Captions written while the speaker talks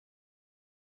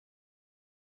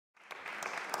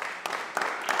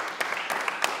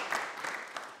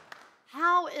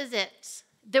is it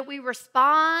that we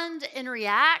respond and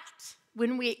react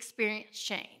when we experience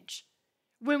change?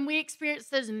 When we experience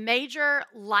those major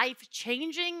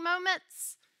life-changing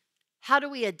moments, how do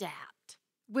we adapt?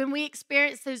 When we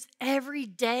experience those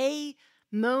everyday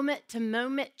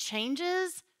moment-to-moment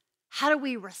changes, how do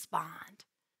we respond?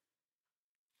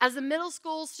 As a middle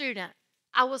school student,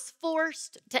 I was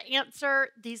forced to answer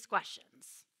these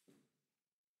questions.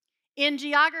 In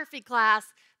geography class,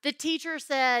 the teacher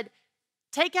said,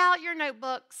 take out your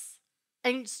notebooks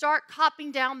and start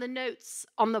copying down the notes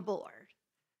on the board.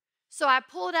 So I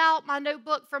pulled out my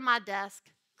notebook from my desk,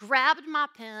 grabbed my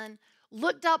pen,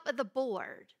 looked up at the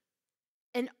board,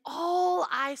 and all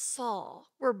I saw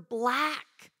were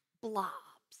black blobs.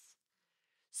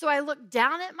 So I looked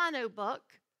down at my notebook,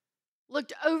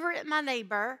 looked over at my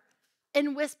neighbor,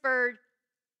 and whispered,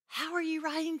 how are you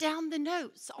writing down the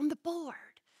notes on the board?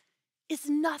 It's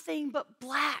nothing but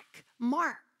black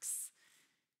marks.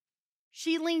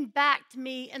 She leaned back to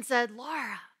me and said,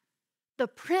 Laura, the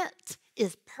print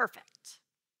is perfect.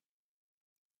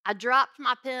 I dropped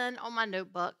my pen on my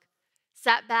notebook,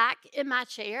 sat back in my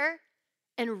chair,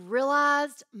 and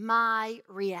realized my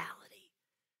reality.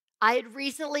 I had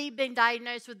recently been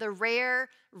diagnosed with a rare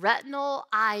retinal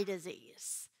eye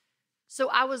disease. So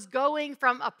I was going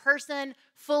from a person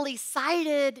fully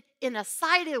sighted in a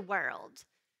sighted world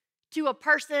to a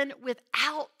person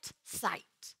without sight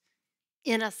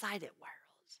in a sighted world.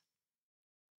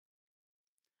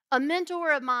 A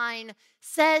mentor of mine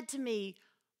said to me,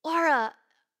 Laura,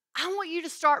 I want you to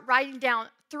start writing down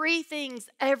 3 things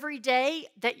every day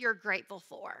that you're grateful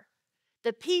for.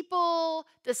 The people,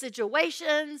 the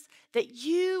situations that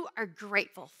you are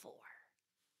grateful for.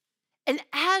 And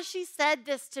as she said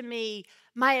this to me,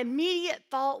 my immediate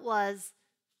thought was,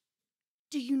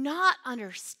 do you not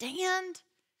understand?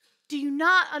 Do you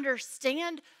not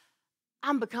understand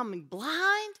I'm becoming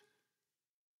blind?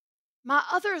 My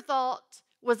other thought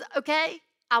was, okay,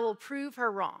 I will prove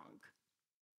her wrong.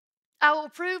 I will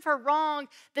prove her wrong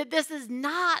that this is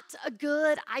not a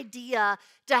good idea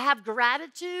to have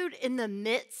gratitude in the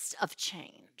midst of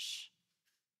change.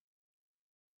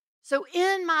 So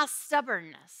in my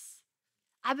stubbornness,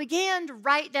 I began to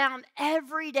write down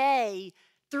every day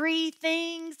 3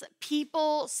 things,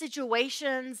 people,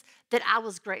 situations that I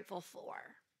was grateful for.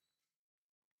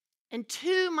 And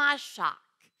to my shock,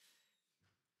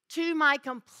 to my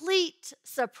complete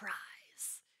surprise,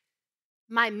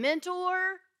 my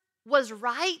mentor was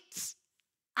right,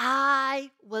 I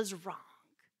was wrong.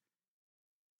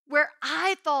 Where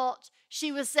I thought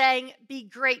she was saying, be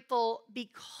grateful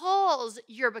because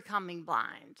you're becoming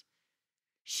blind,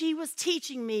 she was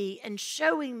teaching me and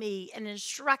showing me and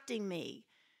instructing me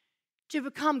to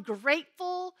become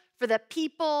grateful for the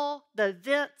people, the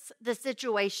events, the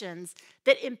situations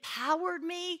that empowered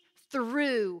me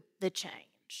through the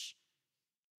change.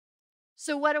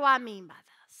 So what do I mean by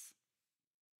this?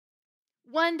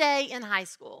 One day in high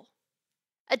school,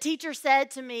 a teacher said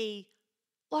to me,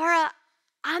 Laura,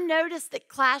 I noticed that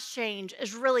class change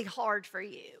is really hard for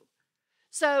you.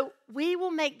 So we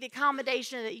will make the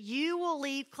accommodation that you will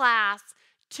leave class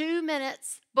 2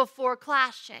 minutes before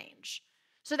class change.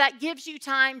 So that gives you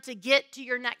time to get to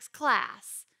your next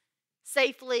class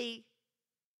safely.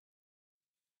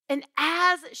 And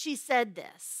as she said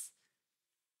this,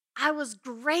 I was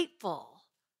grateful,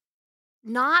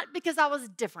 not because I was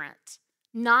different,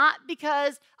 not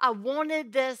because I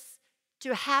wanted this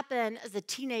to happen as a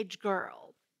teenage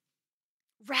girl.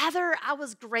 Rather, I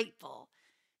was grateful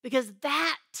because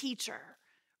that teacher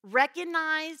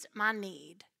recognized my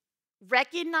need,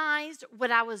 recognized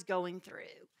what I was going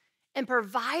through, and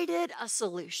provided a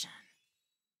solution.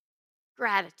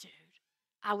 Gratitude.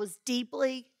 I was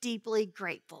deeply, deeply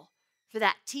grateful for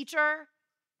that teacher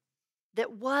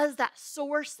that was that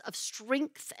source of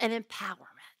strength and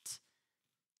empowerment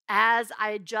as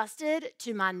I adjusted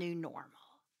to my new normal.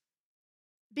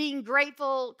 Being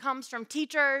grateful comes from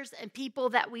teachers and people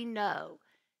that we know,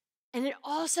 and it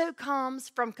also comes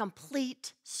from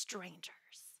complete strangers.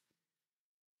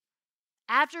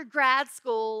 After grad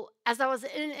school, as I was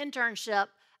in an internship,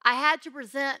 I had to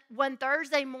present one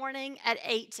Thursday morning at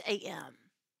 8 a.m.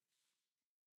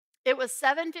 It was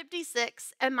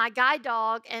 7:56, and my guide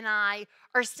dog and I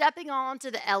are stepping onto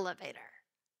the elevator.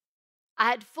 I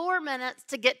had 4 minutes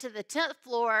to get to the 10th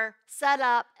floor, set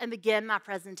up, and begin my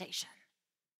presentation.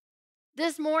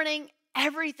 This morning,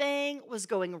 everything was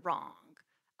going wrong.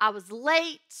 I was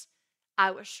late.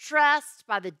 I was stressed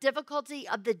by the difficulty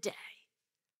of the day.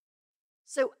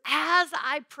 So as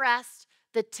I pressed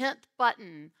the 10th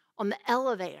button on the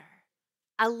elevator,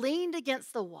 I leaned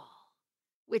against the wall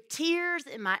with tears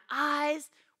in my eyes,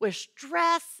 with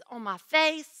stress on my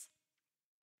face,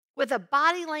 with a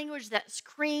body language that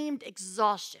screamed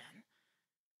exhaustion.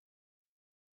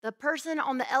 The person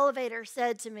on the elevator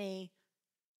said to me,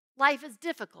 "Life is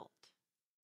difficult,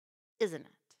 isn't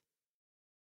it?"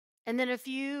 And then a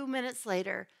few minutes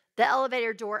later, the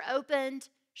elevator door opened.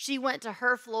 She went to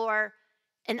her floor,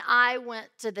 and I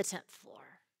went to the 10th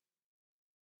floor.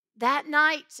 That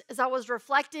night, as I was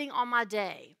reflecting on my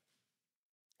day,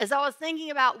 as I was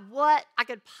thinking about what I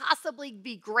could possibly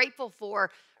be grateful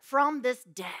for from this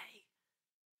day,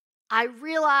 I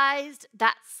realized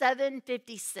that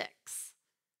 756.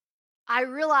 I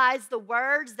realized the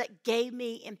words that gave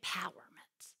me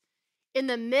empowerment. In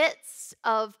the midst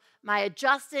of my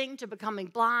adjusting to becoming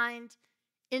blind,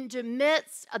 in the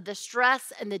midst of the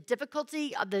stress and the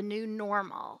difficulty of the new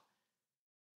normal,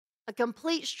 a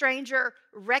complete stranger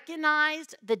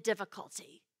recognized the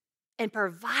difficulty and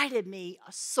provided me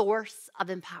a source of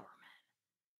empowerment.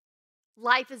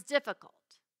 Life is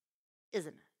difficult,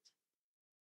 isn't it?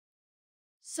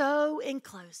 So, in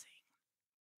closing,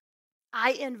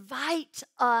 I invite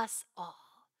us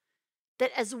all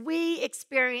that as we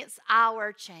experience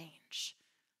our change,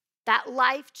 that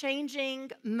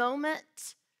life-changing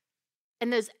moment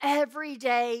and those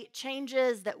everyday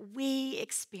changes that we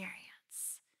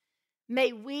experience,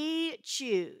 may we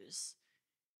choose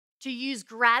to use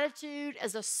gratitude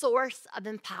as a source of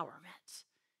empowerment,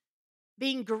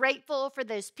 being grateful for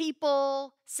those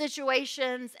people,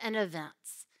 situations, and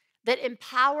events that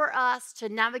empower us to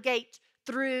navigate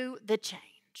through the change.